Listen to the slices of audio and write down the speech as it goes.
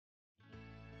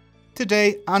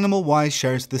Today, AnimalWised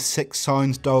shares the 6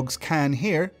 sounds dogs can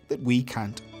hear that we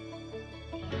can't.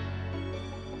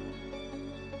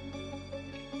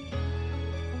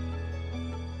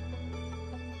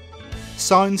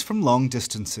 Sounds from long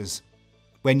distances.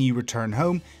 When you return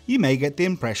home, you may get the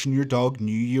impression your dog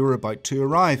knew you were about to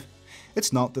arrive.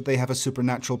 It's not that they have a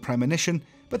supernatural premonition,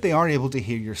 but they are able to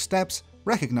hear your steps,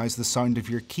 recognise the sound of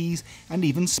your keys, and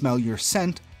even smell your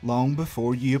scent long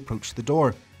before you approach the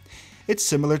door. It's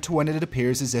similar to when it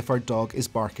appears as if our dog is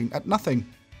barking at nothing.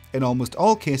 In almost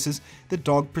all cases, the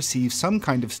dog perceives some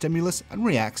kind of stimulus and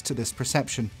reacts to this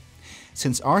perception.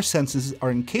 Since our senses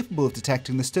are incapable of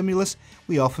detecting the stimulus,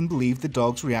 we often believe the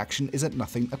dog's reaction is at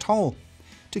nothing at all.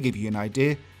 To give you an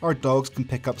idea, our dogs can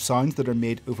pick up sounds that are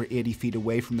made over 80 feet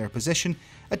away from their position,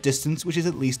 a distance which is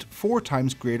at least 4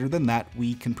 times greater than that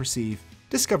we can perceive.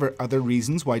 Discover other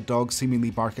reasons why dogs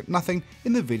seemingly bark at nothing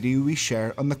in the video we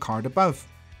share on the card above.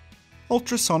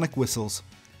 Ultrasonic whistles.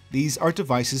 These are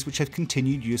devices which have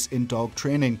continued use in dog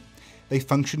training. They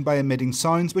function by emitting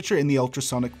sounds which are in the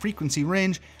ultrasonic frequency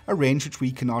range, a range which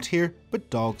we cannot hear, but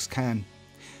dogs can.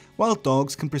 While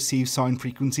dogs can perceive sound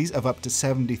frequencies of up to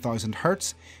 70,000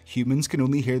 Hz, humans can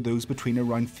only hear those between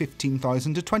around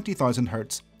 15,000 to 20,000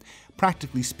 Hz.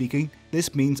 Practically speaking,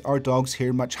 this means our dogs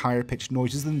hear much higher pitched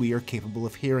noises than we are capable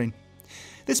of hearing.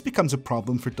 This becomes a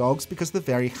problem for dogs because the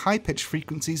very high-pitched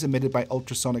frequencies emitted by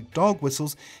ultrasonic dog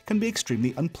whistles can be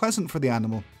extremely unpleasant for the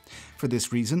animal. For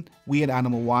this reason, we at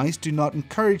AnimalWised do not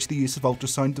encourage the use of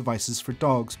ultrasound devices for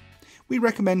dogs. We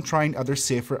recommend trying other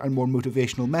safer and more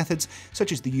motivational methods,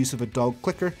 such as the use of a dog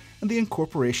clicker and the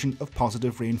incorporation of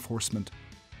positive reinforcement.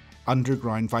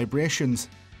 Underground vibrations.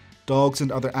 Dogs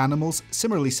and other animals,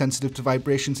 similarly sensitive to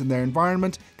vibrations in their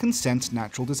environment, can sense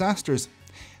natural disasters.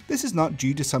 This is not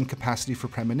due to some capacity for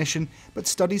premonition, but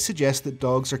studies suggest that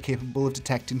dogs are capable of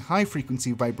detecting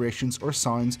high-frequency vibrations or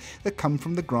sounds that come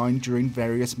from the ground during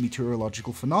various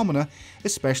meteorological phenomena,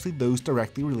 especially those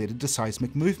directly related to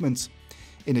seismic movements.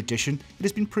 In addition, it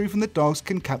has been proven that dogs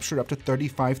can capture up to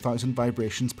 35,000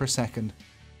 vibrations per second.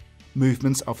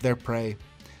 Movements of their prey.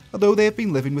 Although they have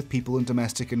been living with people in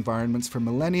domestic environments for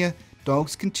millennia,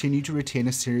 dogs continue to retain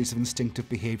a series of instinctive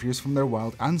behaviours from their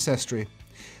wild ancestry.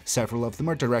 Several of them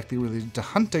are directly related to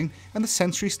hunting and the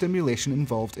sensory stimulation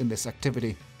involved in this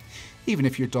activity. Even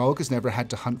if your dog has never had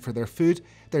to hunt for their food,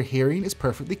 their hearing is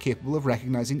perfectly capable of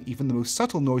recognising even the most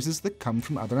subtle noises that come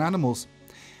from other animals.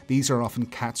 These are often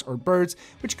cats or birds,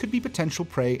 which could be potential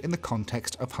prey in the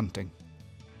context of hunting.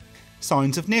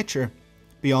 Sounds of nature.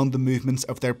 Beyond the movements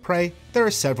of their prey, there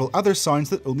are several other sounds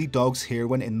that only dogs hear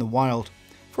when in the wild.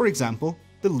 For example,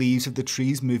 the leaves of the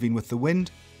trees moving with the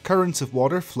wind, currents of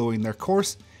water flowing their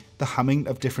course, the humming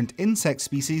of different insect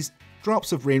species,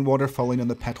 drops of rainwater falling on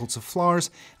the petals of flowers,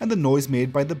 and the noise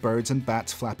made by the birds and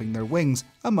bats flapping their wings,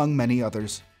 among many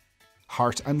others.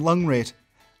 Heart and lung rate.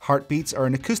 Heartbeats are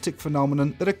an acoustic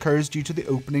phenomenon that occurs due to the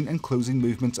opening and closing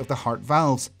movements of the heart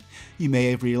valves. You may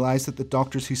have realised that the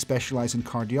doctors who specialise in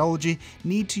cardiology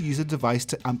need to use a device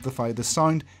to amplify the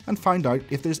sound and find out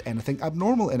if there's anything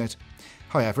abnormal in it.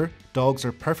 However, dogs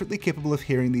are perfectly capable of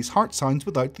hearing these heart sounds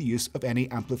without the use of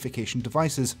any amplification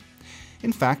devices.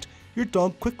 In fact, your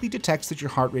dog quickly detects that your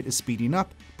heart rate is speeding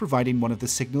up, providing one of the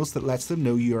signals that lets them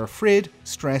know you are afraid,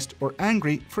 stressed, or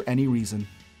angry for any reason.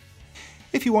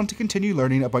 If you want to continue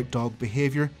learning about dog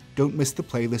behaviour, don't miss the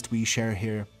playlist we share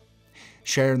here.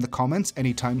 Share in the comments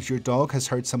any times your dog has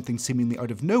heard something seemingly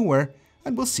out of nowhere,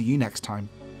 and we'll see you next time.